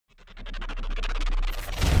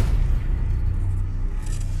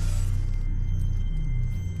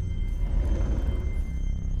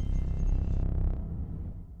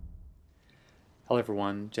Hello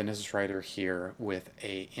everyone, Genesis Writer here with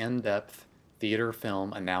a in-depth theater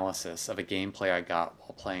film analysis of a gameplay I got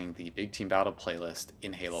while playing the Big Team Battle playlist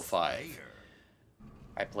in Halo 5.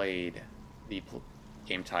 I played the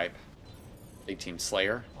Gametype Big Team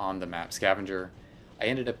Slayer on the map Scavenger. I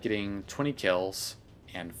ended up getting 20 kills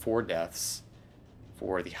and 4 deaths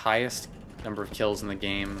for the highest number of kills in the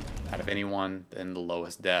game out of anyone and the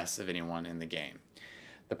lowest deaths of anyone in the game.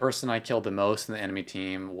 The person I killed the most in the enemy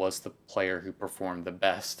team was the player who performed the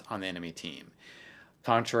best on the enemy team.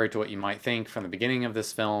 Contrary to what you might think from the beginning of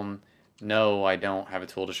this film, no, I don't have a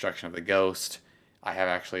tool destruction of the Ghost. I have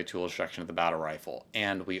actually a tool destruction of the battle rifle,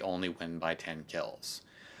 and we only win by 10 kills.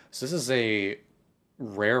 So this is a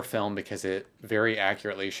rare film because it very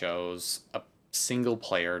accurately shows a single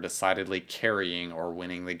player decidedly carrying or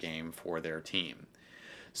winning the game for their team.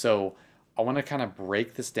 So I want to kind of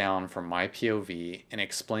break this down from my POV and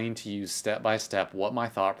explain to you step by step what my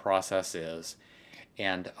thought process is,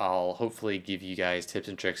 and I'll hopefully give you guys tips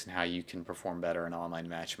and tricks on how you can perform better in online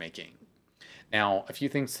matchmaking. Now, a few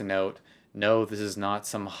things to note. No, this is not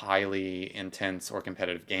some highly intense or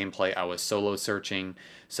competitive gameplay. I was solo searching,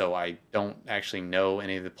 so I don't actually know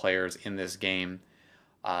any of the players in this game.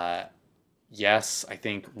 Yes, I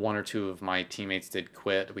think 1 or 2 of my teammates did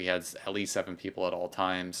quit. We had at least 7 people at all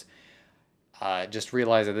times. Just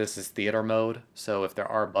realize that this is theater mode, so if there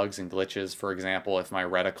are bugs and glitches, for example, if my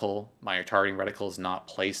targeting reticle is not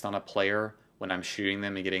placed on a player when I'm shooting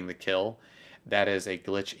them and getting the kill, that is a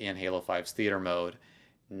glitch in Halo 5's theater mode,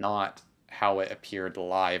 not how it appeared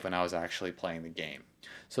live when I was actually playing the game.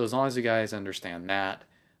 So as long as you guys understand that,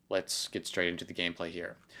 let's get straight into the gameplay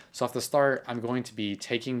here. So off the start, I'm going to be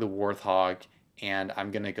taking the Warthog, and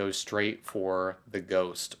I'm going to go straight for the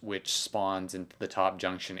Ghost, which spawns into the top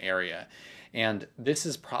junction area. And this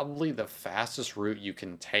is probably the fastest route you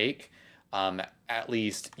can take. At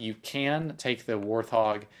least you can take the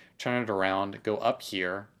Warthog, turn it around, go up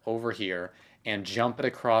here, over here, and jump it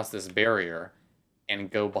across this barrier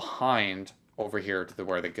and go behind over here to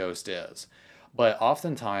where the Ghost is. But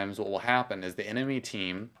oftentimes what will happen is the enemy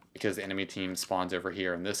team, because the enemy team spawns over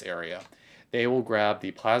here in this area, they will grab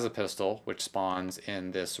the plasma pistol, which spawns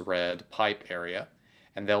in this red pipe area,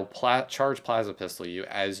 and they'll charge plasma pistol you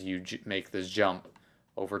as you make this jump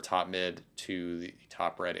over top mid to the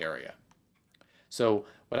top red area. So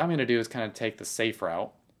what I'm going to do is kind of take the safe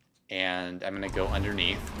route, and I'm going to go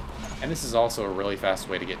underneath. And this is also a really fast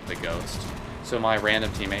way to get to the Ghost. So my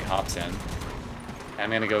random teammate hops in, and I'm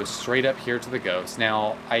going to go straight up here to the Ghost.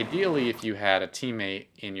 Now, ideally, if you had a teammate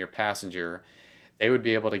in your passenger, they would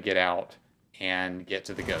be able to get out and get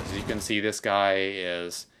to the Ghost. As you can see, this guy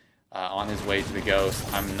is on his way to the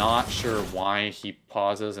Ghost. I'm not sure why he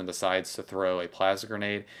pauses and decides to throw a plasma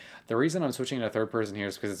grenade. The reason I'm switching to third person here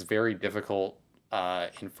is because it's very difficult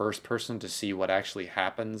in first person to see what actually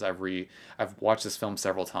happens. I've watched this film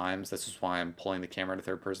several times. This is why I'm pulling the camera to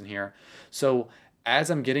third person here. So as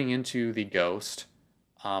I'm getting into the Ghost,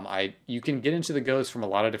 you can get into the Ghost from a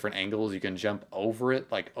lot of different angles. You can jump over it,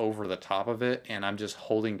 like over the top of it, and I'm just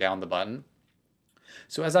holding down the button.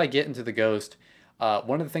 So as I get into the Ghost,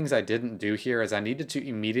 one of the things I didn't do here is I needed to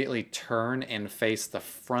immediately turn and face the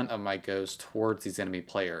front of my Ghost towards these enemy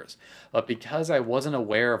players. But because I wasn't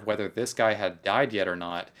aware of whether this guy had died yet or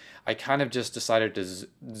not, I kind of just decided to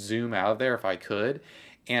zoom out of there if I could.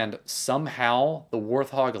 And somehow the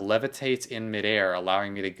Warthog levitates in midair,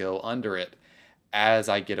 allowing me to go under it as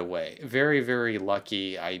I get away. Very, very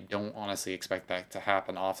lucky. I don't honestly expect that to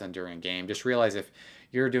happen often during a game. Just realize if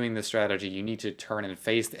you're doing this strategy, you need to turn and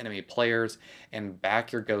face the enemy players and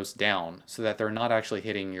back your Ghost down so that they're not actually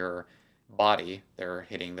hitting your body, they're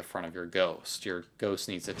hitting the front of your Ghost. Your Ghost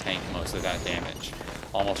needs to tank most of that damage.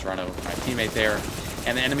 Almost run over my teammate there.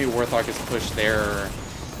 And the enemy Warthog is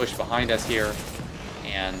pushed behind us here.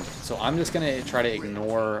 And so I'm just going to try to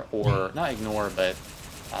ignore, or not ignore, but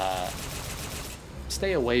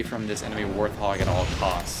stay away from this enemy Warthog at all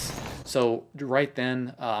costs. So right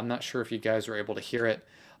then, I'm not sure if you guys were able to hear it,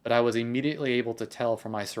 but I was immediately able to tell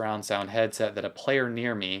from my surround sound headset that a player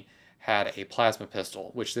near me had a plasma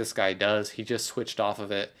pistol, which this guy does. He just switched off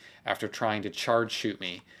of it after trying to charge shoot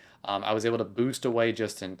me. I was able to boost away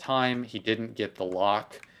just in time. He didn't get the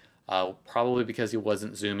lock, probably because he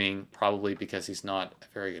wasn't zooming, probably because he's not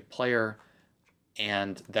a very good player.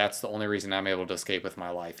 And that's the only reason I'm able to escape with my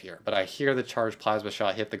life here. But I hear the charged plasma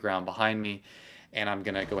shot hit the ground behind me, and I'm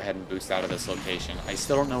going to go ahead and boost out of this location. I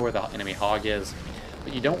still don't know where the enemy Hog is,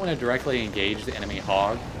 but you don't want to directly engage the enemy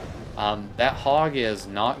Hog. That Hog is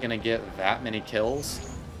not going to get that many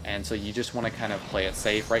kills, and so you just want to kind of play it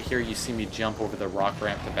safe. Right here you see me jump over the rock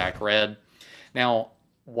ramp to back red. Now,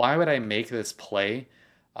 why would I make this play?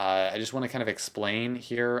 I just want to kind of explain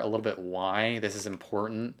here a little bit why this is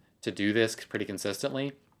important to do this pretty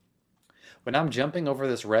consistently. When I'm jumping over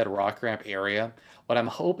this red rock ramp area, what I'm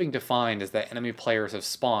hoping to find is that enemy players have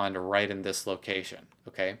spawned right in this location,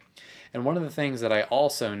 okay? And one of the things that I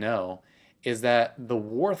also know is that the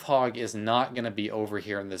Warthog is not going to be over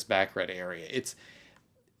here in this back red area. It's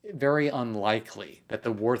very unlikely that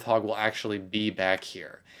the Warthog will actually be back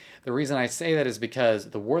here. The reason I say that is because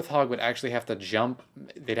the Warthog would actually have to jump,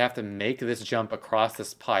 they'd have to make this jump across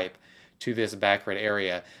this pipe to this back red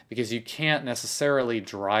area, because you can't necessarily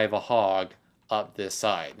drive a hog up this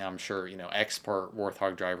side. Now I'm sure, you know, expert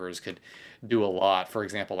Warthog drivers could do a lot. For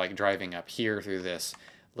example, like driving up here through this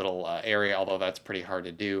little area, although that's pretty hard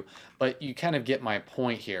to do. But you kind of get my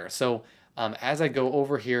point here. So as I go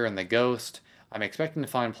over here in the Ghost, I'm expecting to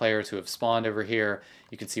find players who have spawned over here.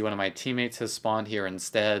 You can see one of my teammates has spawned here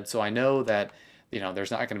instead. So I know that, you know,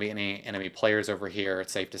 there's not going to be any enemy players over here.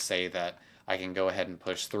 It's safe to say that I can go ahead and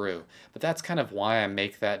push through. But that's kind of why I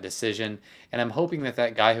make that decision. And I'm hoping that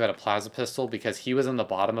that guy who had a plasma pistol, because he was on the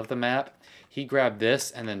bottom of the map, he grabbed this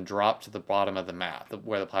and then dropped to the bottom of the map,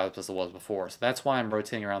 where the plasma pistol was before. So that's why I'm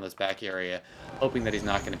rotating around this back area, hoping that he's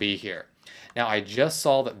not going to be here. Now, I just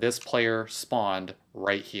saw that this player spawned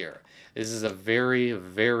right here. This is a very,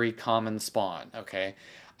 very common spawn, okay?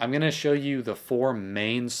 I'm going to show you the 4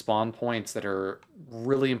 main spawn points that are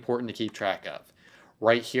really important to keep track of.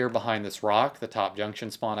 Right here behind this rock, the top junction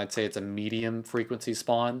spawn, I'd say it's a medium frequency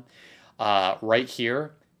spawn. Right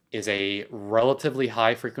here is a relatively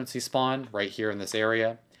high frequency spawn, right here in this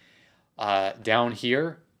area. Down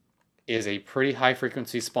here is a pretty high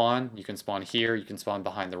frequency spawn. You can spawn here, you can spawn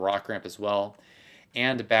behind the rock ramp as well.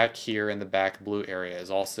 And back here in the back blue area is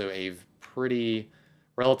also a pretty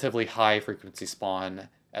relatively high frequency spawn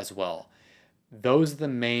as well. Those are the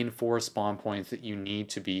main 4 spawn points that you need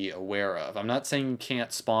to be aware of. I'm not saying you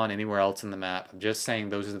can't spawn anywhere else in the map. I'm just saying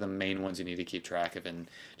those are the main ones you need to keep track of and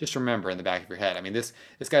just remember in the back of your head. I mean, this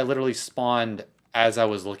guy literally spawned as I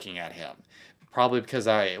was looking at him. Probably because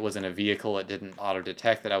I was in a vehicle, it didn't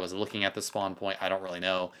auto-detect that I was looking at the spawn point. I don't really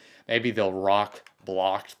know. Maybe the rock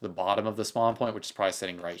blocked the bottom of the spawn point, which is probably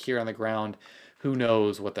sitting right here on the ground. Who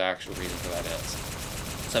knows what the actual reason for that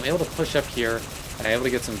is. So I'm able to push up here, and I'm able to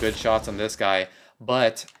get some good shots on this guy,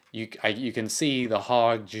 but you can see the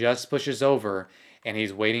hog just pushes over, and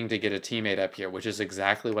he's waiting to get a teammate up here, which is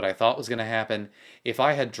exactly what I thought was going to happen. If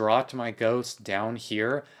I had dropped my Ghost down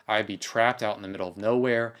here, I'd be trapped out in the middle of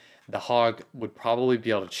nowhere. The hog would probably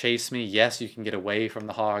be able to chase me. Yes, you can get away from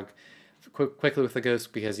the hog quickly with the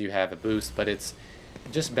Ghost because you have a boost, but it's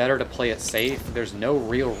just better to play it safe. There's no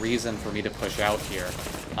real reason for me to push out here.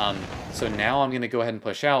 So now I'm going to go ahead and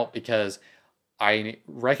push out because I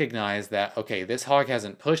recognize that, okay, this hog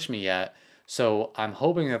hasn't pushed me yet, so I'm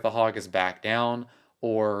hoping that the hog is back down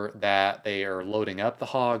or that they are loading up the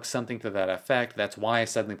hog, something to that effect. That's why I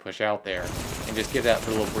suddenly push out there and just give that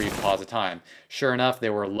little brief pause of time. Sure enough, they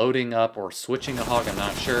were loading up or switching a hog, I'm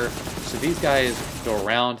not sure. So these guys go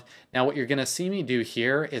around. Now what you're going to see me do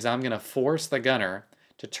here is I'm going to force the gunner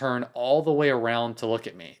to turn all the way around to look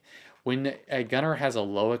at me. When a gunner has a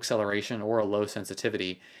low acceleration or a low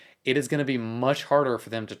sensitivity, it is going to be much harder for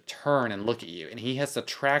them to turn and look at you. And he has to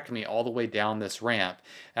track me all the way down this ramp.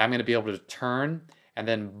 And I'm going to be able to turn and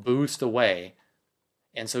then boost away.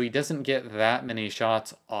 And so he doesn't get that many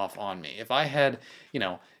shots off on me. If I had, you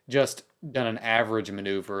know, just done an average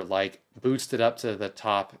maneuver, like boosted up to the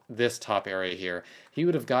top, this top area here, he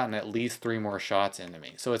would have gotten at least 3 more shots into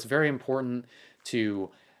me. So it's very important to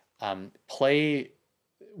play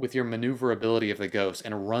with your maneuverability of the Ghost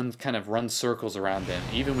and kind of run circles around them,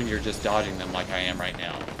 even when you're just dodging them like I am right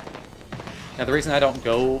now. Now the reason I don't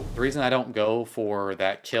go for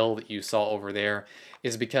that kill that you saw over there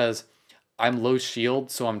is because I'm low shield,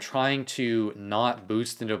 so I'm trying to not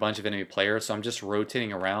boost into a bunch of enemy players, so I'm just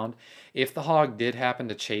rotating around. If the hog did happen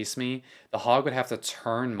to chase me, the hog would have to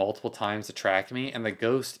turn multiple times to track me, and the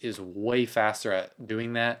Ghost is way faster at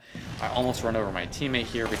doing that. I almost run over my teammate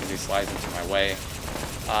here because he slides into my way.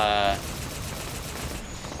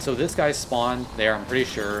 So this guy spawned there, I'm pretty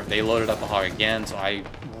sure. They loaded up a hog again, so I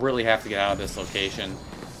really have to get out of this location.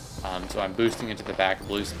 So I'm boosting into the back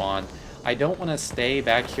blue spawn. I don't want to stay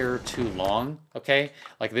back here too long, okay?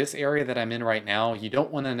 Like this area that I'm in right now, you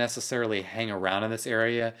don't want to necessarily hang around in this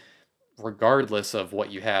area regardless of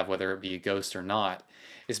what you have, whether it be a Ghost or not.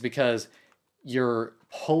 It's because you're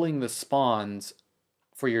pulling the spawns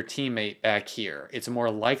for your teammate back here. It's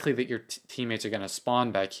more likely that your teammates are going to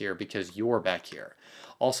spawn back here because you're back here.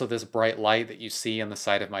 Also, this bright light that you see on the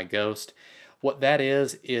side of my Ghost, What that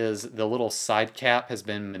is the little side cap has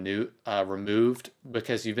been removed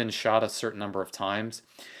because you've been shot a certain number of times.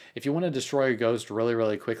 If you want to destroy a ghost really,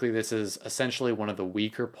 really quickly, this is essentially one of the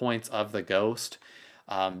weaker points of the ghost.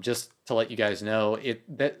 Just to let you guys know,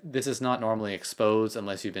 this is not normally exposed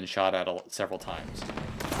unless you've been shot at several times.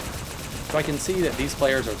 So I can see that these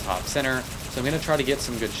players are top center, so I'm going to try to get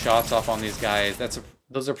some good shots off on these guys.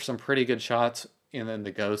 Those are some pretty good shots in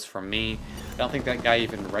the ghost from me. I don't think that guy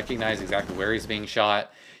even recognized exactly where he's being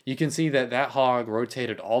shot. You can see that that hog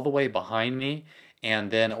rotated all the way behind me,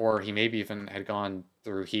 and then, or he maybe even had gone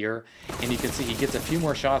through here, and you can see he gets a few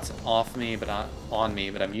more shots off me, but not on me,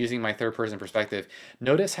 but I'm using my third person perspective.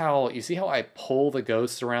 Notice how, you see how I pull the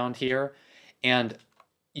ghosts around here, and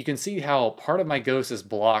you can see how part of my ghost is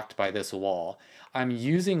blocked by this wall. I'm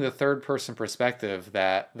using the third person perspective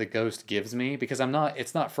that the ghost gives me because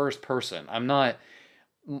it's not first person.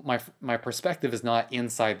 My perspective is not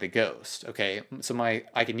inside the ghost, okay? So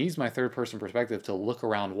I can use my third person perspective to look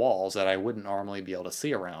around walls that I wouldn't normally be able to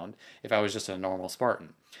see around if I was just a normal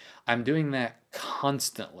Spartan. I'm doing that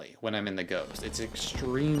constantly when I'm in the ghost. It's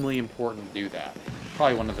extremely important to do that.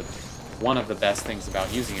 Probably one of the best things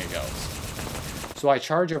about using a ghost. So I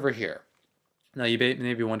charge over here. Now you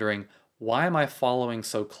may be wondering, why am I following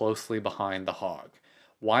so closely behind the hog?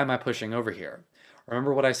 Why am I pushing over here?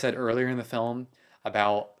 Remember what I said earlier in the film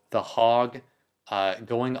about the hog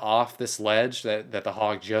going off this ledge that the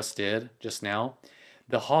hog just did just now?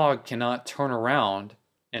 The hog cannot turn around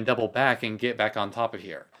and double back and get back on top of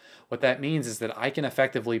here. What that means is that I can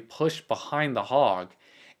effectively push behind the hog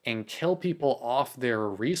and kill people off their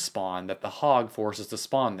respawn that the hog forces to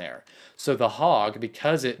spawn there. So the hog,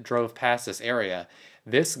 because it drove past this area,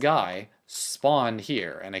 this guy spawned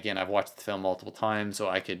here. And again, I've watched the film multiple times, so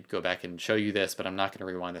I could go back and show you this, but I'm not going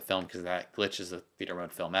to rewind the film because that glitches the theater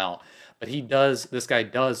mode film out. But this guy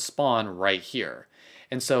does spawn right here.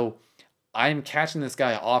 And so I'm catching this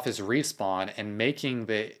guy off his respawn and making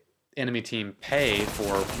the enemy team pay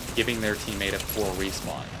for giving their teammate a full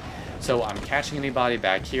respawn. So I'm catching anybody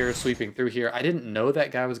back here, sweeping through here. I didn't know that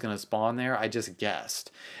guy was going to spawn there. I just guessed.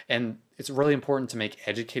 And it's really important to make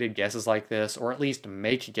educated guesses like this, or at least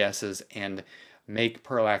make guesses and make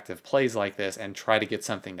proactive plays like this and try to get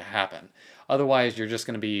something to happen. Otherwise, you're just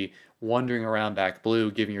going to be wandering around back blue,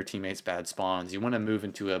 giving your teammates bad spawns. You want to move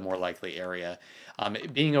into a more likely area.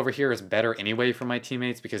 Being over here is better anyway for my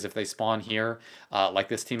teammates, because if they spawn here, like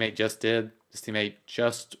this teammate just did, this teammate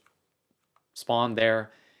just spawned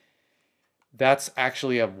there, that's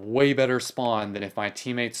actually a way better spawn than if my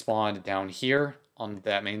teammate spawned down here on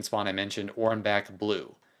that main spawn I mentioned, or in back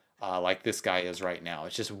blue, like this guy is right now.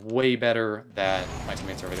 It's just way better that my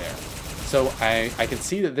teammate's over there. So I can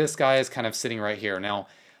see that this guy is kind of sitting right here. Now,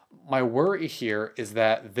 my worry here is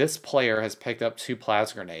that this player has picked up 2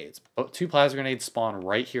 plasma grenades. But 2 plasma grenades spawn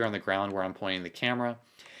right here on the ground where I'm pointing the camera.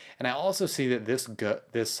 And I also see that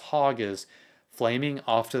this hog is flaming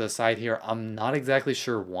off to the side here. I'm not exactly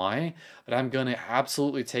sure why, but I'm going to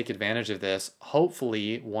absolutely take advantage of this,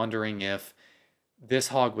 hopefully wondering if this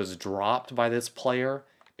hog was dropped by this player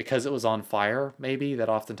because it was on fire. Maybe that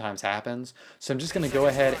oftentimes happens. So I'm just going to go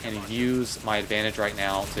ahead and use my advantage right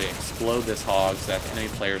now to explode this hog so that the enemy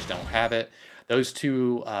players don't have it. Those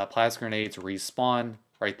 2 plasma grenades respawn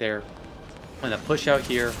right there. I'm going to push out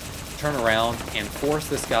here, turn around, and force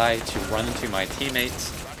this guy to run into my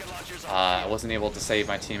teammates. I wasn't able to save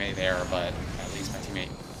my teammate there, but at least my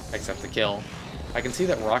teammate picks up the kill. I can see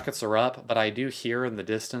that rockets are up, but I do hear in the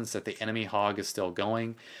distance that the enemy hog is still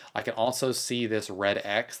going. I can also see this red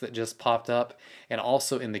X that just popped up, and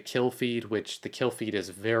also in the kill feed, which the kill feed is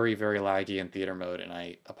very, very laggy in theater mode, and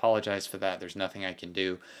I apologize for that. There's nothing I can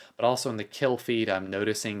do. But also in the kill feed, I'm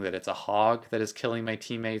noticing that it's a hog that is killing my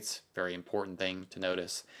teammates. Very important thing to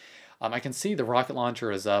notice. I can see the rocket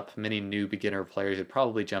launcher is up. Many new beginner players would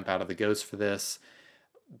probably jump out of the Ghost for this.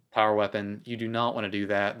 Power weapon, you do not want to do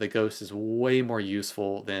that. The Ghost is way more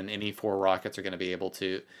useful than any 4 rockets are going to be able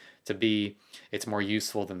to be. It's more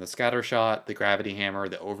useful than the scatter shot, the gravity hammer,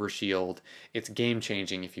 the overshield. It's game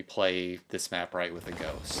changing if you play this map right with the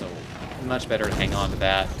Ghost. So much better to hang on to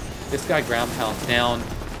that. This guy ground pounds down,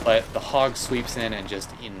 but the hog sweeps in and just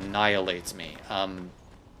annihilates me.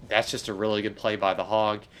 That's just a really good play by the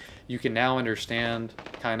hog. You can now understand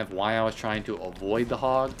kind of why I was trying to avoid the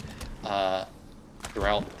hog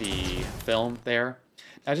throughout the film there.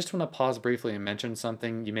 I just want to pause briefly and mention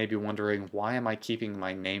something. You may be wondering, why am I keeping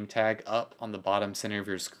my name tag up on the bottom center of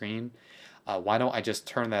your screen? Why don't I just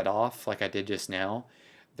turn that off like I did just now?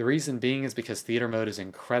 The reason being is because theater mode is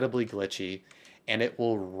incredibly glitchy, and it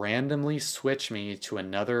will randomly switch me to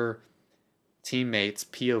another teammate's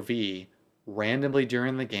POV randomly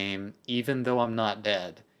during the game, even though I'm not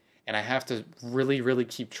dead. And I have to really, really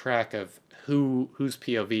keep track of whose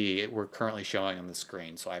POV we're currently showing on the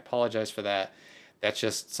screen. So I apologize for that. That's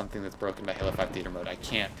just something that's broken by Halo 5 Theater Mode. I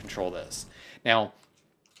can't control this. Now,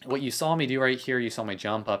 what you saw me do right here, you saw me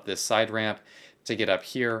jump up this side ramp to get up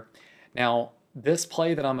here. Now, this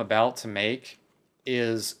play that I'm about to make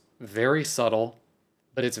is very subtle,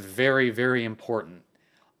 but it's very, very important.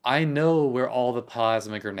 I know where all the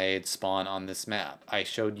plasma grenades spawn on this map. I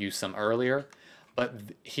showed you some earlier, but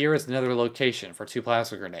here is another location for 2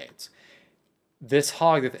 plasma grenades. This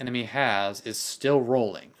hog that the enemy has is still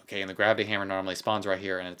rolling, okay, and the gravity hammer normally spawns right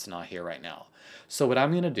here, and it's not here right now. So what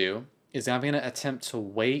I'm going to do is I'm going to attempt to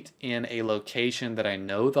wait in a location that I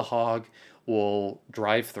know the hog will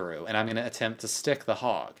drive through, and I'm going to attempt to stick the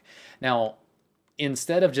hog. Now,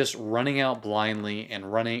 instead of just running out blindly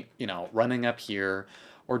and running up here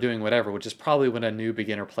or doing whatever, which is probably what a new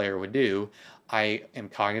beginner player would do, I am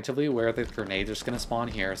cognitively aware that the grenades are just going to spawn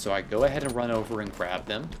here, so I go ahead and run over and grab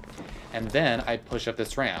them, and then I push up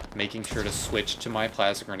this ramp, making sure to switch to my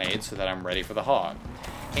plasma grenade so that I'm ready for the hog.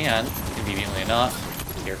 And, conveniently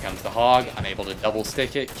enough, here comes the hog. I'm able to double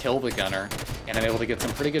stick it, kill the gunner, and I'm able to get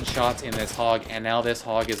some pretty good shots in this hog, and now this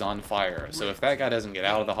hog is on fire. So if that guy doesn't get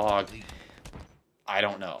out of the hog, I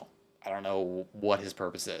don't know. I don't know what his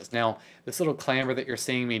purpose is. Now, this little clamber that you're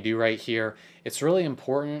seeing me do right here, it's really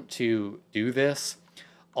important to do this.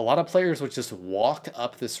 A lot of players would just walk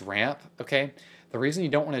up this ramp, okay? The reason you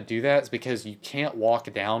don't want to do that is because you can't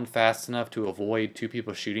walk down fast enough to avoid 2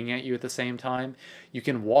 people shooting at you at the same time. You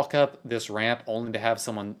can walk up this ramp only to have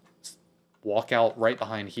someone walk out right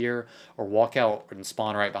behind here or walk out and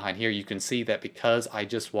spawn right behind here. You can see that because I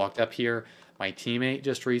just walked up here, my teammate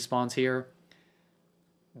just respawns here.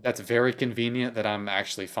 That's very convenient that I'm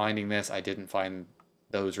actually finding this. I didn't find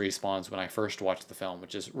those respawns when I first watched the film,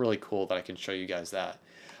 which is really cool that I can show you guys that.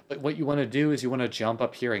 But what you want to do is you want to jump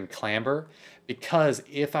up here and clamber, because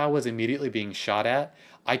if I was immediately being shot at,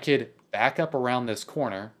 I could back up around this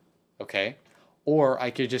corner, okay? Or I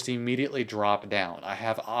could just immediately drop down. I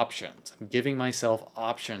have options. I'm giving myself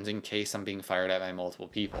options in case I'm being fired at by multiple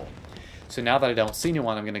people. So now that I don't see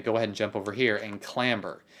anyone, I'm going to go ahead and jump over here and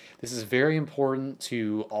clamber. This is very important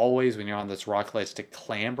to always, when you're on this rock ledge, to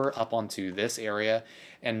clamber up onto this area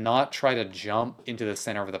and not try to jump into the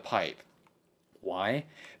center of the pipe. Why?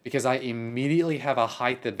 Because I immediately have a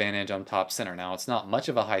height advantage on top center. Now, it's not much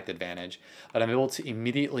of a height advantage, but I'm able to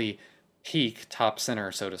immediately peek top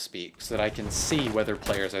center, so to speak, so that I can see whether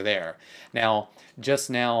players are there. Now,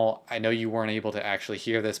 just now, I know you weren't able to actually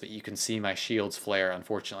hear this, but you can see my shields flare.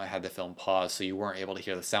 Unfortunately, I had the film pause, so you weren't able to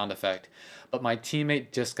hear the sound effect. But my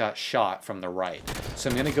teammate just got shot from the right. So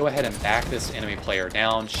I'm going to go ahead and back this enemy player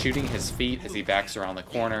down, shooting his feet as he backs around the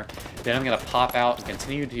corner. Then I'm going to pop out and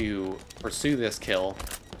continue to pursue this kill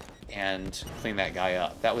and clean that guy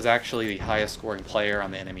up. That was actually the highest scoring player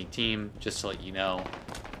on the enemy team, just to let you know.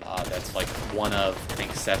 That's like one of, I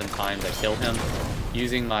think, 7 times I killed him.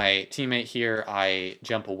 Using my teammate here, I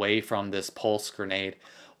jump away from this pulse grenade.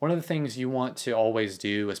 One of the things you want to always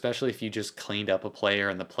do, especially if you just cleaned up a player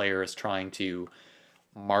and the player is trying to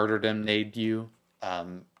martyrdom nade you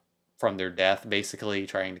from their death, basically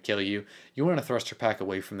trying to kill you, you want to thrust your pack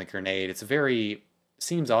away from the grenade. It's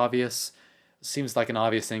seems obvious. Seems like an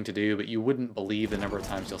obvious thing to do, but you wouldn't believe the number of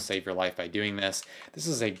times you'll save your life by doing this. This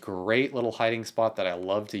is a great little hiding spot that I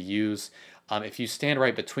love to use. If you stand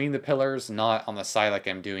right between the pillars, not on the side like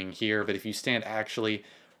I'm doing here, but if you stand actually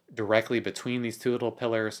directly between these 2 little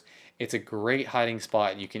pillars, it's a great hiding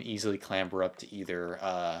spot, and you can easily clamber up to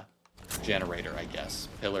either generator, I guess.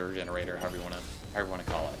 Pillar, generator, however you want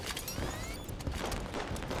to call it.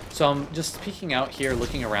 So I'm just peeking out here,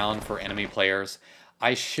 looking around for enemy players.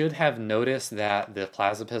 I should have noticed that the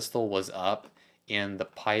plasma pistol was up in the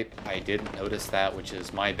pipe. I didn't notice that, which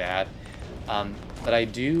is my bad. But I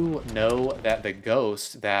do know that the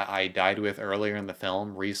ghost that I died with earlier in the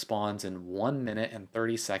film respawns in 1 minute and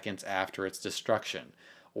 30 seconds after its destruction.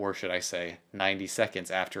 Or should I say 90 seconds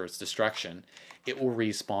after its destruction. It will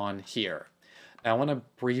respawn here. Now I want to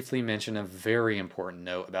briefly mention a very important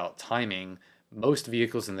note about timing most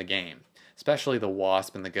vehicles in the game, especially the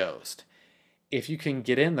Wasp and the Ghost. If you can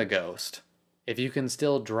get in the Ghost, if you can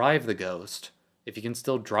still drive the Ghost, if you can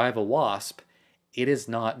still drive a Wasp, it is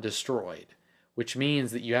not destroyed, which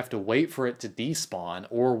means that you have to wait for it to despawn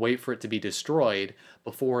or wait for it to be destroyed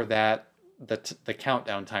before the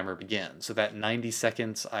countdown timer begins. So that 90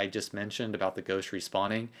 seconds I just mentioned about the Ghost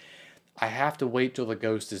respawning, I have to wait till the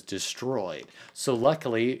Ghost is destroyed. So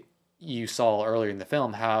luckily, you saw earlier in the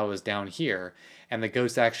film how I was down here, and the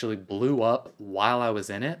Ghost actually blew up while I was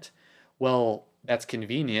in it. Well, That's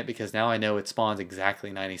convenient because now I know it spawns exactly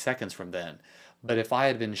 90 seconds from then. But if I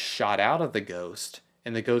had been shot out of the ghost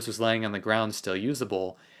and the ghost was laying on the ground still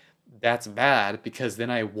usable, that's bad because then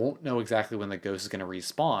I won't know exactly when the ghost is going to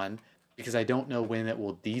respawn because I don't know when it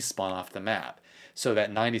will despawn off the map. So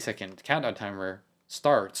that 90-second countdown timer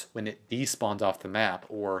starts when it despawns off the map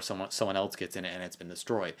or someone else gets in it and it's been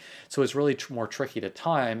destroyed. So it's really more tricky to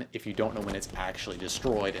time if you don't know when it's actually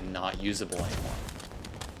destroyed and not usable anymore.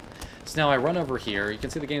 So now I run over here, you can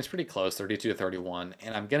see the game's pretty close, 32 to 31,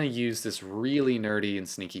 and I'm going to use this really nerdy and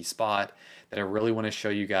sneaky spot that I really want to show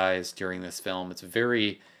you guys during this film. It's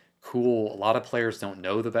very cool. A lot of players don't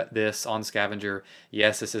know this on Scavenger.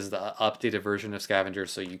 Yes, this is the updated version of Scavenger,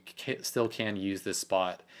 so you still can use this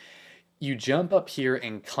spot. You jump up here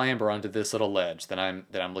and clamber onto this little ledge that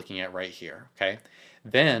I'm looking at right here, okay?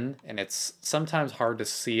 Then, and it's sometimes hard to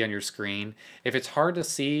see on your screen, if it's hard to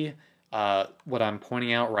see what I'm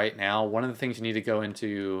pointing out right now, one of the things you need to go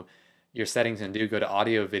into your settings and go to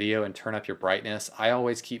audio video and turn up your brightness. I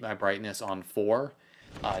always keep my brightness on 4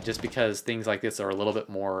 just because things like this are a little bit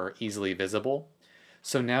more easily visible.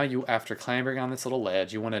 So now you, after clambering on this little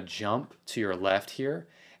ledge, you want to jump to your left here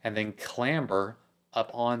and then clamber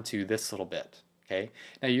up onto this little bit. Okay.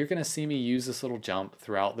 Now you're going to see me use this little jump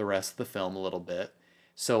throughout the rest of the film a little bit.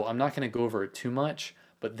 So I'm not going to go over it too much.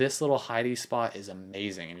 But this little hidey spot is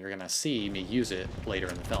amazing, and you're going to see me use it later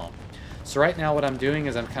in the film. So right now what I'm doing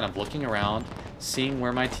is I'm kind of looking around, seeing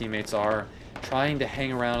where my teammates are, trying to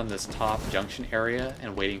hang around in this top junction area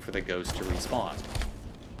and waiting for the ghost to respawn.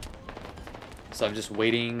 So I'm just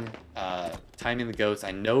waiting, timing the ghost.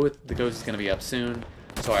 I know the ghost is going to be up soon,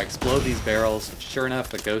 so I explode these barrels. Sure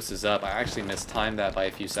enough, the ghost is up. I actually mistimed that by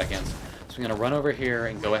a few seconds. So I'm going to run over here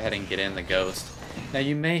and go ahead and get in the ghost. Now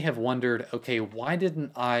you may have wondered, okay, why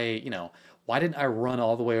didn't I run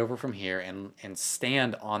all the way over from here and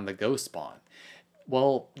stand on the ghost spawn?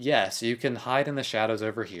 Well, yes, you can hide in the shadows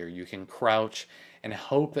over here. You can crouch and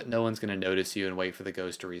hope that no one's going to notice you and wait for the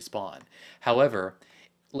ghost to respawn. However,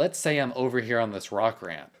 let's say I'm over here on this rock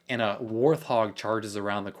ramp and a warthog charges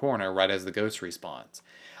around the corner right as the ghost respawns.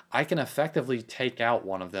 I can effectively take out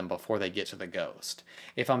one of them before they get to the ghost.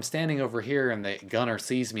 If I'm standing over here and the gunner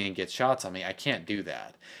sees me and gets shots on me, I can't do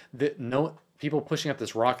that. People pushing up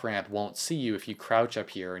this rock ramp won't see you if you crouch up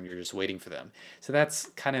here and you're just waiting for them. So that's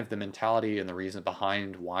kind of the mentality and the reason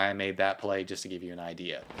behind why I made that play, just to give you an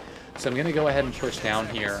idea. So I'm going to go ahead and push down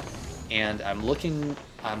here, and I'm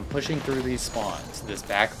pushing through these spawns. This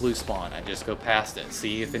back blue spawn, I just go past it,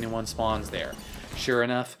 see if anyone spawns there. Sure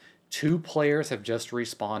enough, 2 players have just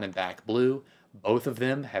respawned in back blue. Both of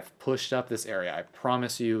them have pushed up this area. I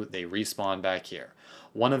promise you they respawn back here.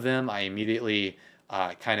 One of them, I immediately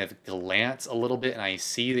kind of glance a little bit and I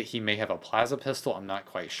see that he may have a plasma pistol. I'm not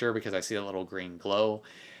quite sure because I see a little green glow.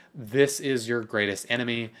 This is your greatest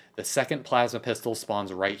enemy. The second plasma pistol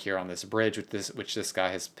spawns right here on this bridge, which this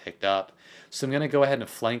guy has picked up. So I'm going to go ahead and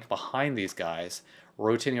flank behind these guys,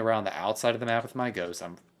 rotating around the outside of the map with my ghost.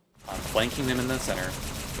 I'm flanking them in the center.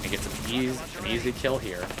 I'm going to get an easy kill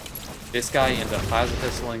here. This guy ends up plasma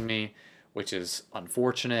pistoling me, which is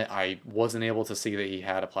unfortunate. I wasn't able to see that he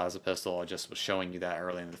had a plasma pistol. I just was showing you that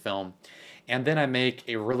early in the film. And then I make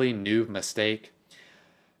a really noob mistake.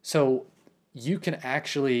 So you can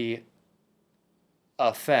actually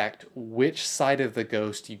affect which side of the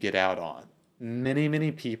ghost you get out on.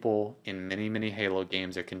 Many people in many Halo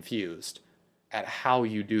games are confused at how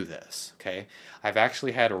you do this, okay? I've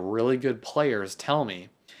actually had really good players tell me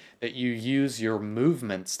that you use your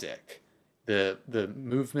movement stick, the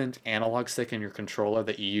movement analog stick in your controller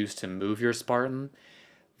that you use to move your Spartan.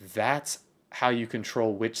 That's how you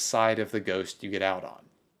control which side of the ghost you get out on.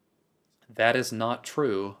 That is not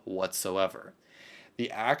true whatsoever.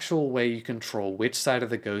 The actual way you control which side of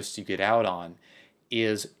the ghost you get out on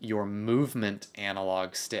is your movement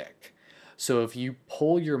analog stick. So if you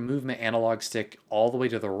pull your movement analog stick all the way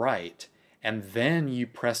to the right, and then you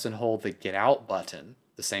press and hold the get out button,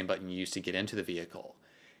 the same button you use to get into the vehicle,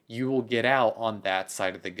 you will get out on that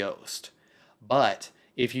side of the ghost. But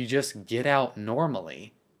if you just get out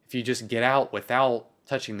normally, if you just get out without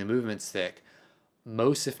touching the movement stick,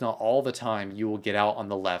 most if not all the time you will get out on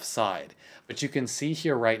the left side. But you can see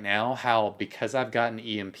here right now how, because I've gotten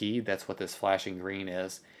EMP'd, that's what this flashing green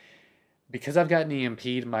is, because I've gotten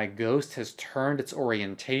EMP'd, my ghost has turned its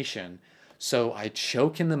orientation, so I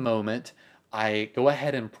choke in the moment, I go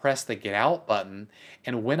ahead and press the get out button,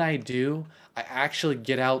 and when I do, I actually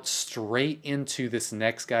get out straight into this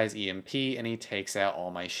next guy's EMP, and he takes out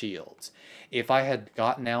all my shields. If I had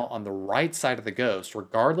gotten out on the right side of the ghost,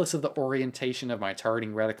 regardless of the orientation of my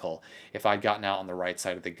targeting reticle, if I'd gotten out on the right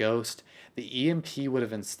side of the ghost, the EMP would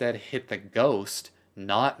have instead hit the ghost,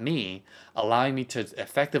 not me, allowing me to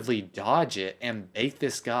effectively dodge it and bait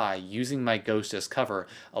this guy using my ghost as cover,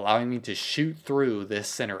 allowing me to shoot through this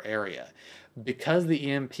center area. Because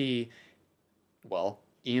the EMP, well,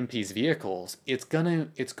 EMP's vehicles, it's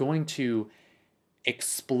going to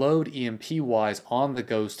explode EMP-wise on the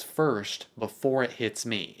ghost first before it hits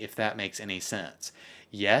me, if that makes any sense.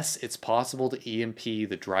 Yes, it's possible to EMP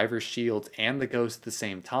the driver's shields and the ghost at the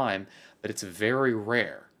same time, but it's very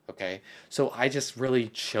rare. Okay, so I just really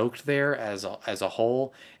choked there as a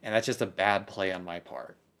whole, and that's just a bad play on my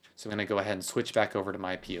part. So I'm going to go ahead and switch back over to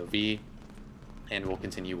my POV, and we'll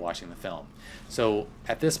continue watching the film. So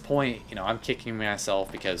at this point, you know, I'm kicking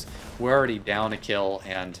myself because we're already down a kill,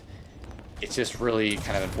 and it's just really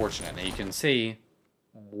kind of unfortunate. Now you can see,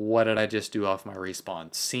 what did I just do off my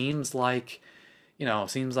respawn? Seems like, you know,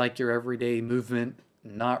 seems like your everyday movement.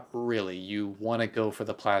 Not really. You want to go for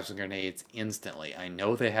the plasma grenades instantly. I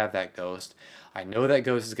know they have that ghost. I know that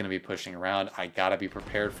ghost is going to be pushing around. I got to be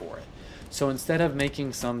prepared for it. So instead of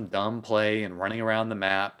making some dumb play and running around the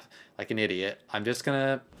map like an idiot, I'm just going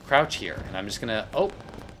to crouch here. And I'm just going to, oh,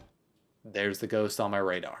 there's the ghost on my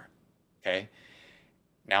radar. Okay.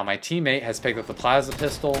 Now my teammate has picked up the plasma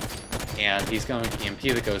pistol, and he's going to EMP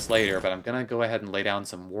the ghost later, but I'm going to go ahead and lay down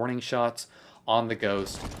some warning shots on the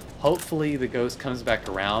ghost. Hopefully the ghost comes back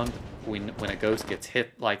around. When a ghost gets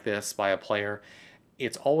hit like this by a player,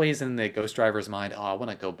 it's always in the ghost driver's mind, oh, I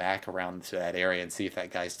want to go back around to that area and see if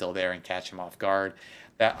that guy's still there and catch him off guard.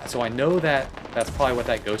 So I know that that's probably what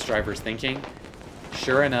that ghost driver's thinking.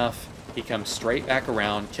 Sure enough, he comes straight back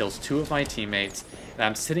around, kills 2 of my teammates, and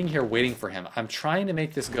I'm sitting here waiting for him. I'm trying to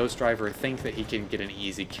make this ghost driver think that he can get an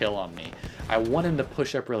easy kill on me. I want him to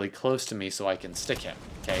push up really close to me so I can stick him.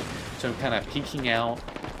 Okay, so I'm kind of peeking out.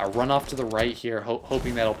 I run off to the right here,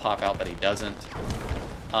 hoping that'll pop out, but he doesn't.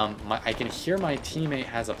 I can hear my teammate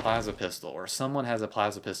has a plasma pistol, or someone has a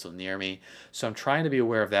plasma pistol near me, so I'm trying to be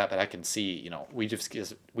aware of that, but I can see, you know, we've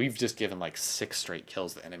just given like 6 straight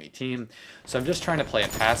kills to the enemy team, so I'm just trying to play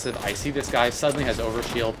it passive. I see this guy suddenly has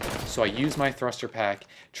overshield, so I use my thruster pack,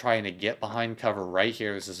 trying to get behind cover right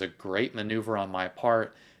here. This is a great maneuver on my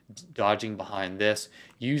part, dodging behind this,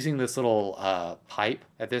 using this little pipe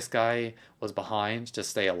that this guy was behind to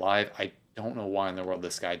stay alive. I don't know why in the world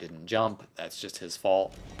this guy didn't jump. That's just his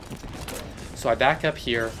fault. So I back up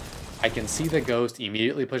here. I can see the ghost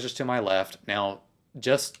immediately pushes to my left. Now,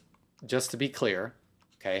 just to be clear,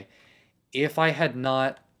 okay, if I had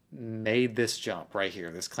not made this jump right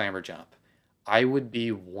here, this clamber jump, I would be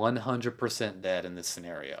 100% dead in this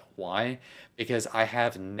scenario. Why? Because I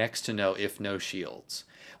have next to no, if no, shields.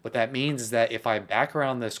 What that means is that if I back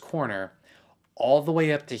around this corner, all the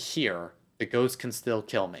way up to here, the ghost can still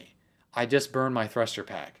kill me. I just burned my thruster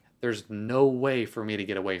pack. There's no way for me to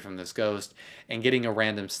get away from this ghost, and getting a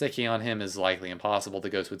random sticky on him is likely impossible. The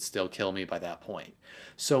ghost would still kill me by that point.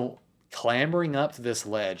 So clambering up to this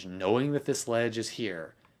ledge, knowing that this ledge is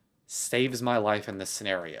here, saves my life in this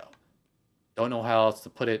scenario. Don't know how else to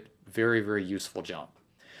put it. Very, very useful jump.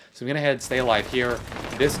 So I'm going to head stay alive here.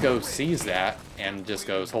 This ghost sees that and just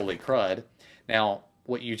goes, holy crud. Now,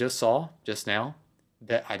 what you just saw just now,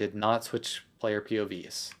 that I did not switch player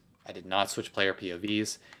POVs. I did not switch player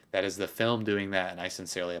POVs. That is the film doing that, and I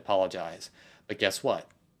sincerely apologize. But guess what?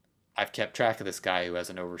 I've kept track of this guy who has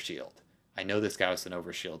an overshield. I know this guy with an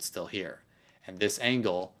overshield still here. And this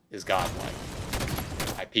angle is godlike.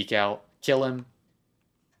 I peek out, kill him.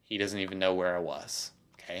 He doesn't even know where I was.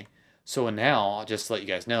 Okay? So now, just to let you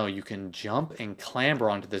guys know, you can jump and clamber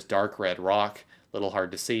onto this dark red rock. A little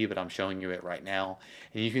hard to see, but I'm showing you it right now.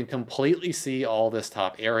 And you can completely see all this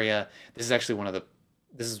top area. This is actually one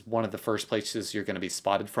of the first places you're going to be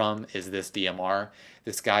spotted from, is this DMR.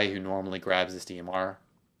 This guy who normally grabs this DMR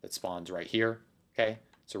that spawns right here. Okay,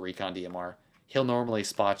 it's a recon DMR. He'll normally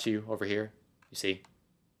spot you over here. You see,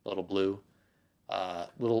 a little blue.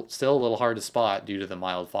 Still a little hard to spot due to the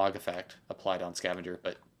mild fog effect applied on Scavenger,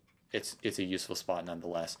 but it's a useful spot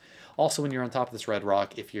nonetheless. Also, when you're on top of this red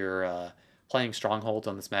rock, if you're playing strongholds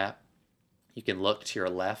on this map, you can look to your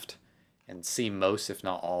left and see most, if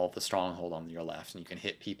not all, of the stronghold on your left, and you can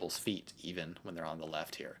hit people's feet even when they're on the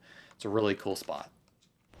left here. It's a really cool spot.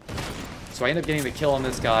 So I end up getting the kill on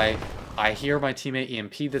this guy. I hear my teammate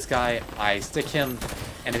EMP this guy. I stick him,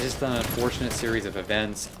 and it's just an unfortunate series of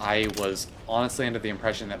events. I was honestly under the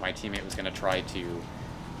impression that my teammate was going to try to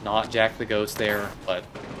not jack the ghost there, but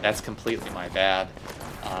that's completely my bad.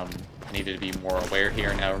 I needed to be more aware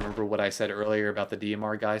here. Now, remember what I said earlier about the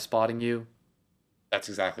DMR guy spotting you? That's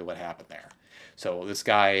exactly what happened there. So this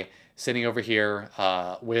guy sitting over here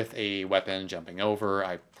with a weapon jumping over,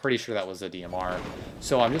 I'm pretty sure that was a DMR.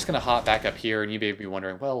 So I'm just going to hop back up here, and you may be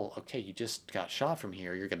wondering, well, okay, you just got shot from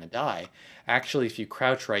here, you're going to die. Actually, if you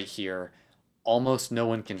crouch right here, almost no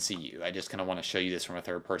one can see you. I just kind of want to show you this from a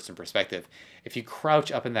third-person perspective. If you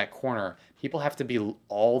crouch up in that corner, people have to be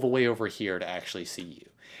all the way over here to actually see you.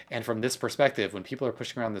 And from this perspective, when people are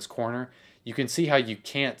pushing around this corner, you can see how you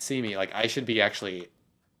can't see me. Like, I should be actually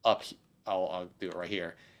up. I'll do it right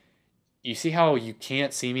here. You see how you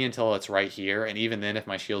can't see me until it's right here, and even then, if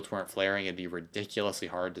my shields weren't flaring, it'd be ridiculously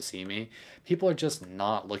hard to see me. People are just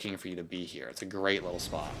not looking for you to be here. It's a great little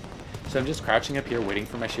spot. So I'm just crouching up here, waiting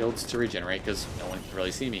for my shields to regenerate, because no one can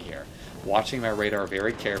really see me here. Watching my radar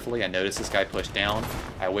very carefully, I notice this guy pushed down.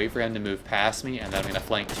 I wait for him to move past me, and then I'm going to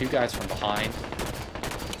flank two guys from behind.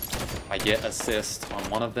 I get assist on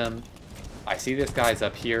one of them. I see this guy's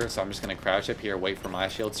up here, so I'm just going to crouch up here, wait for my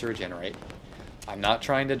shields to regenerate. I'm not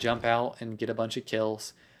trying to jump out and get a bunch of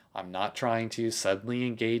kills. I'm not trying to suddenly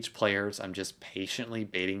engage players. I'm just patiently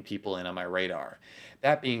baiting people in on my radar.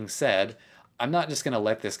 That being said, I'm not just going to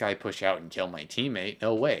let this guy push out and kill my teammate.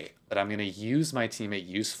 No way. But I'm going to use my teammate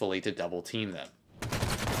usefully to double team them.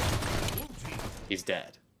 He's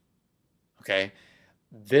dead. Okay?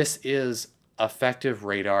 This is effective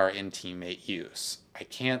radar and teammate use. I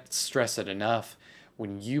can't stress it enough.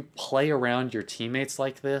 When you play around your teammates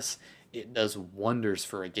like this, it does wonders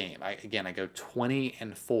for a game. I go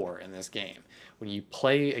 20-4 in this game. When you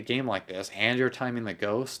play a game like this and you're timing the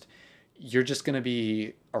ghost, you're just going to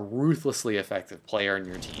be a ruthlessly effective player in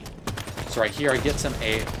your team. So right here I get some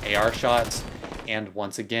AR shots, and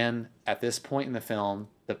once again, at this point in the film,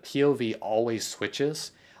 the POV always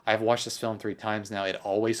switches. I've watched this film 3 times now. It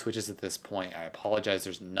always switches at this point. I apologize.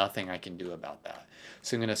 There's nothing I can do about that.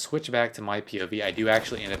 So I'm going to switch back to my POV. I do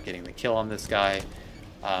actually end up getting the kill on this guy.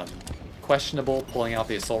 Questionable pulling out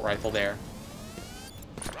the assault rifle there.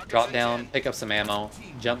 Drop down, pick up some ammo,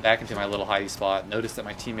 jump back into my little hidey spot. Notice that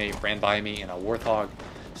my teammate ran by me in a Warthog.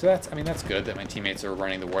 So that's good that my teammates are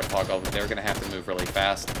running the Warthog, although they're going to have to move really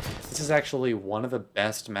fast. This is actually one of the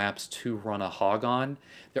best maps to run a hog on.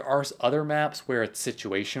 There are other maps where it's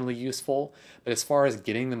situationally useful, but as far as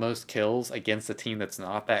getting the most kills against a team that's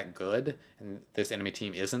not that good, and this enemy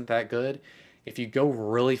team isn't that good, if you go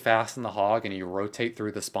really fast in the hog and you rotate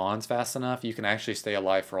through the spawns fast enough, you can actually stay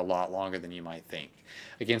alive for a lot longer than you might think.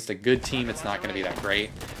 Against a good team, it's not going to be that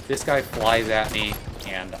great. This guy flies at me,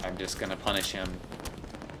 and I'm just going to punish him.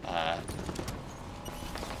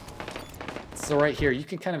 So right here, you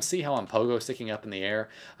can kind of see how I'm pogo sticking up in the air.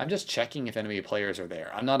 I'm just checking if enemy players are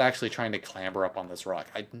there. I'm not actually trying to clamber up on this rock.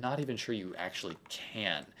 I'm not even sure you actually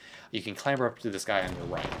can. You can clamber up to this guy on your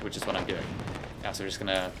right, which is what I'm doing. Now, so we're just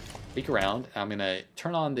going to peek around. I'm going to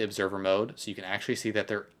turn on the observer mode so you can actually see that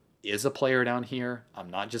there is a player down here. I'm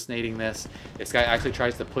not just nading this. This guy actually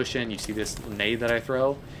tries to push in. You see this nade that I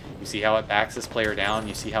throw? You see how it backs this player down?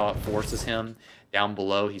 You see how it forces him down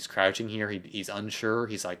below? He's crouching here. He's unsure.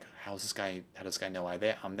 He's like, how does this guy know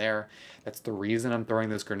I'm there? That's the reason I'm throwing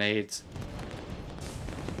those grenades.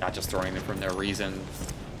 Not just throwing them for no reason.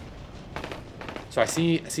 So I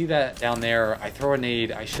see that down there. I throw a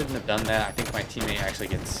nade. I shouldn't have done that. I think my teammate actually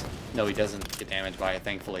gets... No, he doesn't get damaged by it,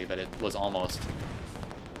 thankfully, but it was almost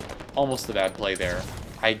a bad play there.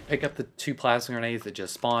 I pick up the 2 plasma grenades that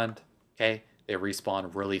just spawned. Okay, they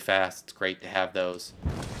respawn really fast. It's great to have those.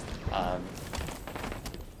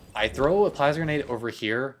 I throw a plasma grenade over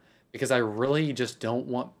here because I really just don't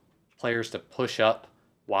want players to push up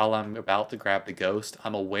while I'm about to grab the ghost.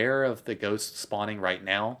 I'm aware of the ghost spawning right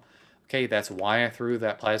now. Okay, that's why I threw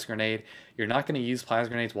that plasma grenade. You're not going to use plasma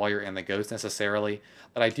grenades while you're in the ghost necessarily,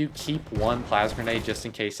 but I do keep 1 plasma grenade just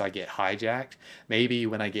in case I get hijacked. Maybe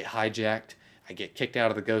when I get hijacked, I get kicked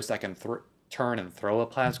out of the ghost, I can turn and throw a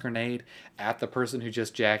plasma grenade at the person who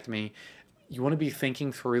just jacked me. You want to be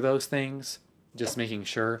thinking through those things, just making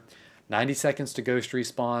sure. 90 seconds to ghost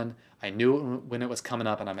respawn. I knew it when it was coming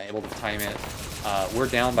up and I'm able to time it. We're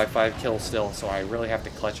down by 5 kills still, so I really have to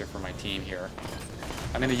clutch it for my team here.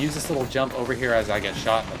 I'm going to use this little jump over here as I get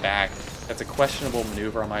shot in the back. That's a questionable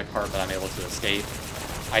maneuver on my part, but I'm able to escape.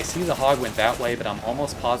 I see the hog went that way, but I'm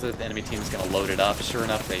almost positive the enemy team is going to load it up. Sure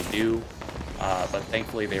enough, they do. But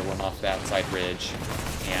thankfully, they run off that side ridge,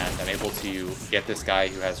 and I'm able to get this guy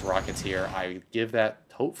who has rockets here. I give that,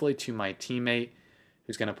 hopefully, to my teammate,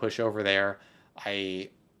 who's going to push over there. I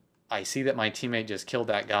see that my teammate just killed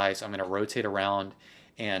that guy, so I'm going to rotate around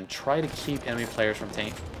and try to keep enemy players from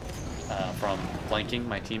from flanking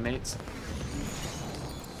my teammates.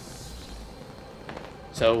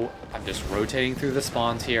 So I'm just rotating through the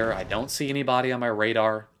spawns here. I don't see anybody on my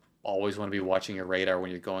radar. Always want to be watching your radar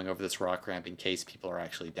when you're going over this rock ramp in case people are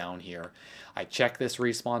actually down here. I check this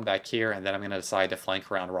respawn back here, and then I'm going to decide to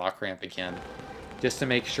flank around rock ramp again, just to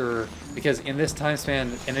make sure, because in this time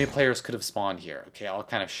span, enemy players could have spawned here. Okay, I'll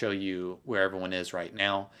kind of show you where everyone is right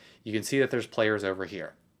now. You can see that there's players over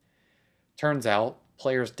here. Turns out,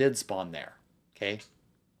 players did spawn there. Okay,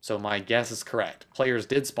 so my guess is correct. Players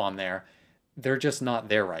did spawn there. They're just not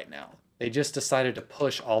there right now. They just decided to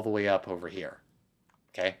push all the way up over here.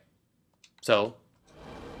 Okay, so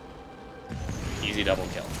easy double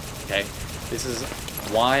kill. Okay, this is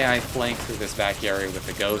why I flank through this back area with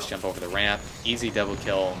the ghost, jump over the ramp, easy double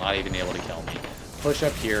kill, not even able to kill me. Push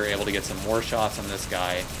up here, able to get some more shots on this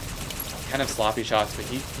guy. Kind of sloppy shots, but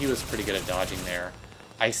he was pretty good at dodging there.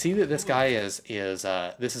 I see that this guy this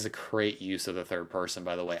is a great use of the third person,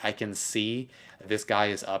 by the way. I can see this guy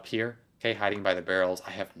is up here, okay, hiding by the barrels.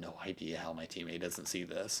 I have no idea how my teammate doesn't see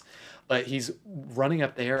this. But he's running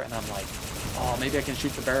up there, and I'm like, oh, maybe I can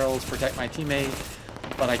shoot the barrels, protect my teammate.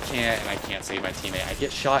 But I can't, and I can't save my teammate. I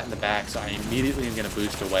get shot in the back, so I immediately am going to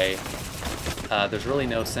boost away. There's really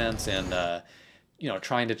no sense in,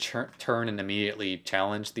 trying to turn and immediately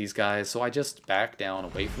challenge these guys. So I just back down,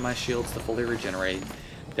 away from my shields to fully regenerate.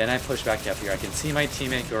 Then I push back up here. I can see my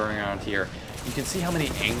teammate going around here. You can see how many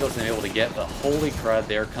angles I'm able to get, but holy crud,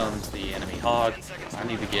 there comes the enemy hog. I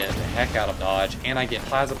need to get the heck out of dodge, and I get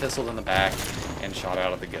plasma pistoled in the back and shot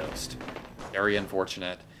out of the ghost. Very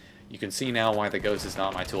unfortunate. You can see now why the ghost is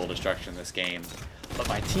not my tool of destruction in this game. But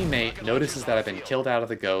my teammate notices that I've been killed out of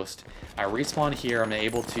the ghost. I respawn here. I'm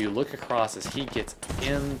able to look across as he gets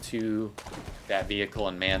into that vehicle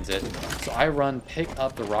and mans it. So I run, pick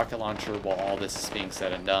up the rocket launcher while all this is being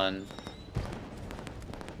said and done.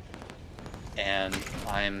 And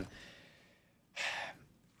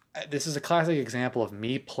this is a classic example of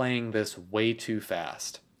me playing this way too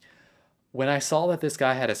fast. When I saw that this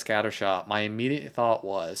guy had a scatter shot, my immediate thought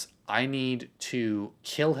was, I need to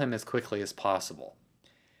kill him as quickly as possible.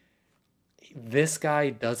 This guy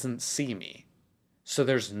doesn't see me, so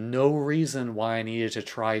there's no reason why I needed to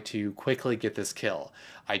try to quickly get this kill.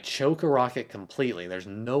 I choke a rocket completely. There's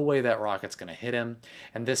no way that rocket's going to hit him.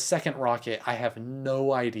 And this second rocket, I have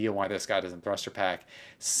no idea why this guy doesn't thruster pack.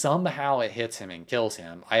 Somehow it hits him and kills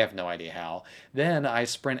him. I have no idea how. Then I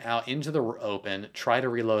sprint out into the open, try to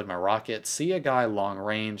reload my rocket, see a guy long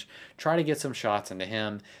range, try to get some shots into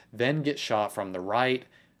him, then get shot from the right.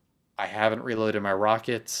 I haven't reloaded my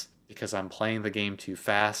rockets because I'm playing the game too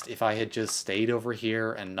fast. If I had just stayed over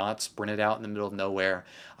here and not sprinted out in the middle of nowhere,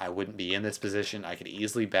 I wouldn't be in this position. I could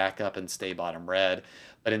easily back up and stay bottom red.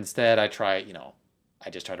 But instead, I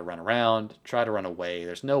just try to run around, try to run away.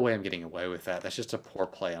 There's no way I'm getting away with that. That's just a poor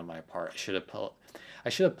play on my part. I should have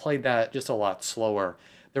played that just a lot slower.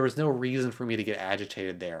 There was no reason for me to get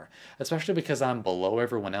agitated there, especially because I'm below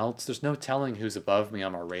everyone else. There's no telling who's above me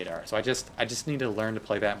on my radar. So I just need to learn to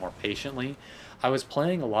play that more patiently. I was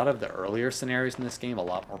playing a lot of the earlier scenarios in this game a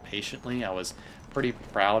lot more patiently. I was pretty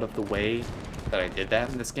proud of the way that I did that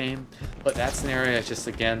in this game, but that scenario is just,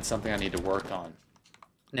 again, something I need to work on.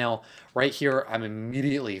 Now, right here, I'm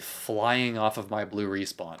immediately flying off of my blue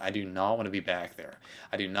respawn. I do not want to be back there.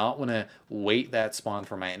 I do not want to wait that spawn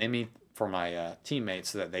for my teammates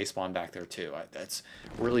so that they spawn back there too. That's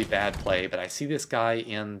really bad play, but I see this guy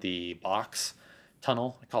in the box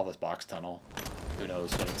tunnel. I call this box tunnel. Who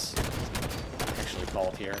knows what it's actually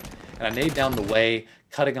called here. And I nade down the way,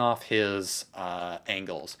 cutting off his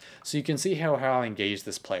angles. So you can see how I engaged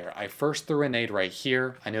this player. I first threw a nade right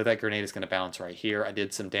here. I know that grenade is going to bounce right here. I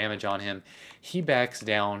did some damage on him. He backs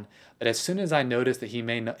down, but as soon as I notice that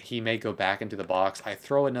he may go back into the box, I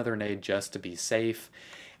throw another nade just to be safe.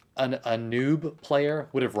 A noob player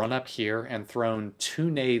would have run up here and thrown 2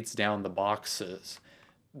 nades down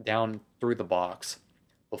through the box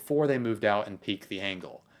before they moved out and peeked the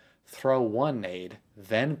angle. Throw 1 nade,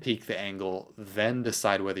 then peek the angle, then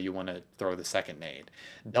decide whether you want to throw the second nade.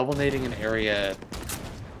 Double nading an area,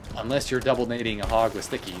 unless you're double nading a hog with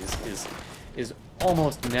stickies, is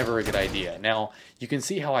almost never a good idea. Now, you can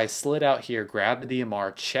see how I slid out here, grabbed the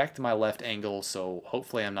DMR, checked my left angle, so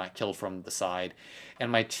hopefully I'm not killed from the side. And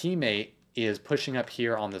my teammate is pushing up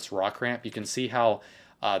here on this rock ramp. You can see how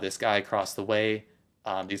this guy across the way,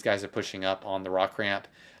 these guys are pushing up on the rock ramp.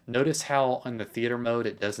 Notice how in the theater mode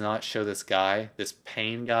it does not show this guy, this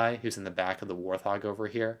pain guy who's in the back of the Warthog over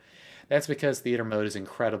here. That's because theater mode is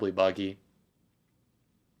incredibly buggy.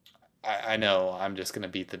 I know I'm just going to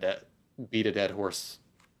beat a dead horse,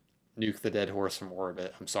 nuke the dead horse from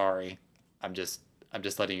orbit. I'm sorry. I'm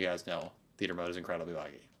just letting you guys know. Theater mode is incredibly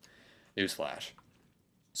laggy. Newsflash.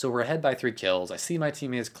 So we're ahead by 3 kills. I see my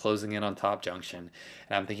teammates closing in on top junction,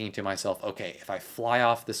 and I'm thinking to myself, okay, if I fly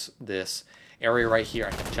off this area right here,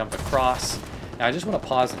 I can jump across. Now I just want to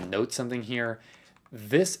pause and note something here.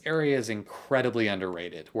 This area is incredibly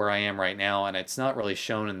underrated where I am right now, and it's not really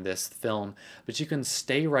shown in this film, but you can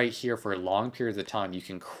stay right here for long periods of time. You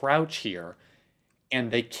can crouch here, and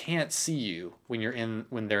they can't see you when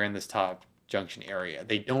they're in this top junction area.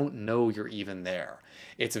 They don't know you're even there.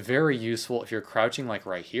 It's very useful if you're crouching like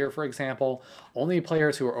right here, for example. Only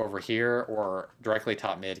players who are over here or directly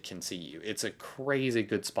top mid can see you. It's a crazy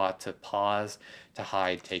good spot to pause, to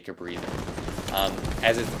hide, take a breather.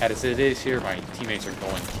 As it is here, my teammates are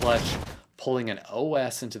going clutch, pulling an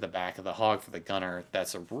OS into the back of the hog for the gunner.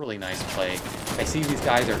 That's a really nice play. I see these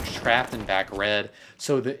guys are trapped in back red,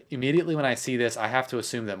 so immediately when I see this, I have to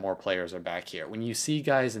assume that more players are back here. When you see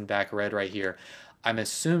guys in back red right here, I'm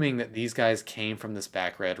assuming that these guys came from this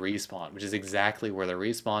back red respawn, which is exactly where they're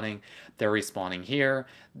respawning. They're respawning here,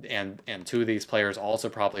 and 2 of these players also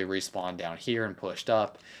probably respawned down here and pushed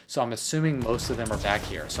up. So I'm assuming most of them are back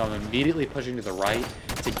here. So I'm immediately pushing to the right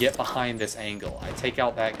to get behind this angle. I take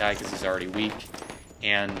out that guy because he's already weak,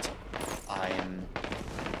 and I'm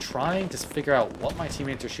trying to figure out what my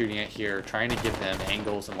teammates are shooting at here, trying to give them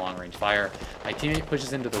angles and long-range fire. My teammate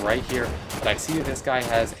pushes into the right here, but I see that this guy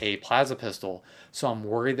has a plasma pistol, so I'm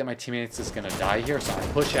worried that my teammates is going to die here, so I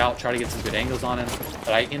push out, try to get some good angles on him, but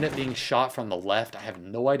I end up being shot from the left. I have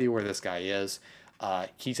no idea where this guy is.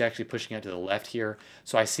 He's actually pushing out to the left here,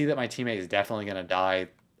 so I see that my teammate is definitely going to die.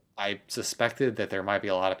 I suspected that there might be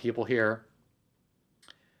a lot of people here.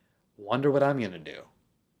 Wonder what I'm going to do.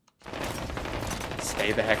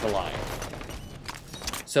 Stay the heck alive.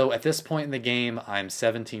 So at this point in the game, I'm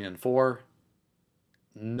 17-4.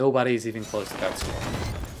 Nobody's even close to that score.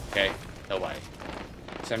 Okay, nobody.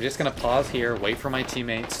 So I'm just going to pause here, wait for my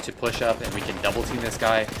teammates to push up, and we can double team this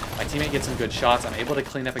guy. My teammate gets some good shots. I'm able to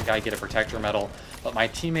clean up a guy, get a protector medal, but my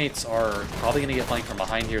teammates are probably going to get flanked from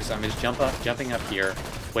behind here, so I'm just jumping up here,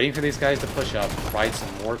 waiting for these guys to push up, provide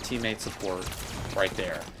some more teammate support right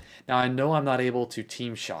there. Now I know I'm not able to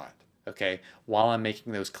team shot, okay, while I'm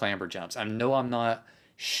making those clamber jumps. I know I'm not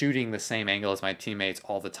shooting the same angle as my teammates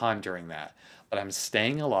all the time during that, but I'm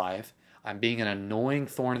staying alive. I'm being an annoying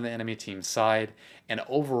thorn in the enemy team's side, and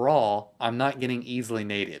overall, I'm not getting easily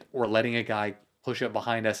naded or letting a guy push up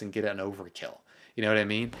behind us and get an overkill. You know what I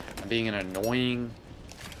mean? I'm being an annoying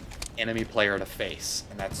enemy player to face,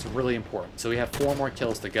 and that's really important. So we have 4 more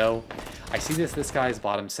kills to go. I see this guy's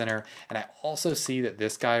bottom center, and I also see that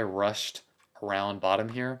this guy rushed around bottom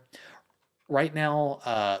here. Right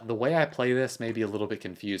now, the way I play this may be a little bit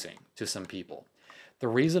confusing to some people. The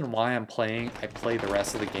reason why I play the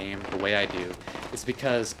rest of the game the way I do is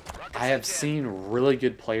because I have seen really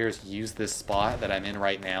good players use this spot that I'm in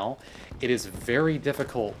right now. It is very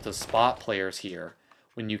difficult to spot players here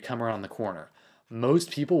when you come around the corner. Most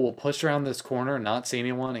people will push around this corner, not see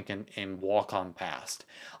anyone, and walk on past.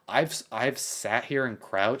 I've sat here and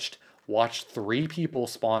crouched, watched 3 people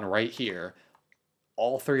spawn right here.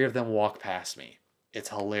 All 3 of them walk past me. It's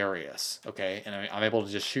hilarious, okay? And I'm able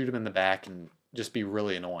to just shoot them in the back and just be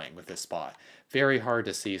really annoying with this spot. Very hard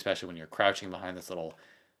to see, especially when you're crouching behind this little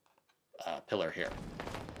pillar here.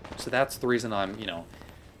 So that's the reason I'm,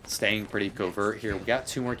 staying pretty covert here. We got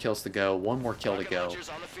 2 more kills to go, 1 more kill to go,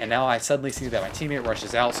 and now I suddenly see that my teammate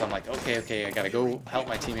rushes out, so I'm like, okay, I gotta go help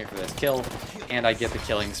my teammate for this kill, and I get the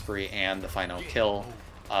killing spree and the final kill.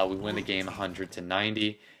 We win the game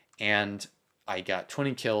 100-90, and I got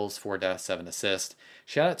 20 kills, 4 deaths, 7 assists.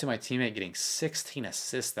 Shout out to my teammate getting 16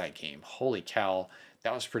 assists that game. Holy cow,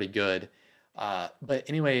 that was pretty good. But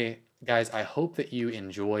anyway, guys, I hope that you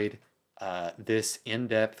enjoyed this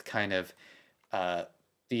in-depth kind of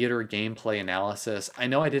theater gameplay analysis. I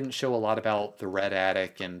know I didn't show a lot about the Red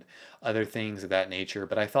Attic and other things of that nature,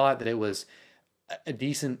 but I thought that it was a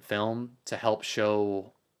decent film to help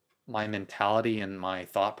show my mentality and my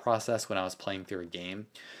thought process when I was playing through a game.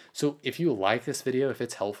 So if you like this video, if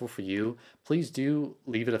it's helpful for you, please do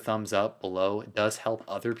leave it a thumbs up below. It does help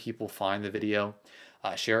other people find the video.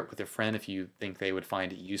 Share it with a friend if you think they would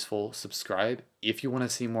find it useful. Subscribe if you want to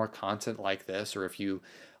see more content like this, or if you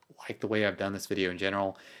like the way I've done this video in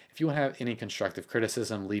general. If you have any constructive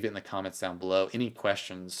criticism, leave it in the comments down below. Any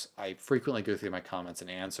questions, I frequently go through my comments and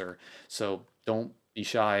answer, so don't be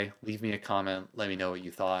shy. Leave me a comment. Let me know what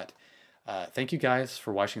you thought. Thank you guys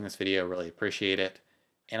for watching this video. Really appreciate it.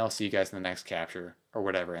 And I'll see you guys in the next capture or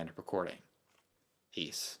whatever end of recording.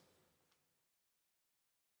 Peace.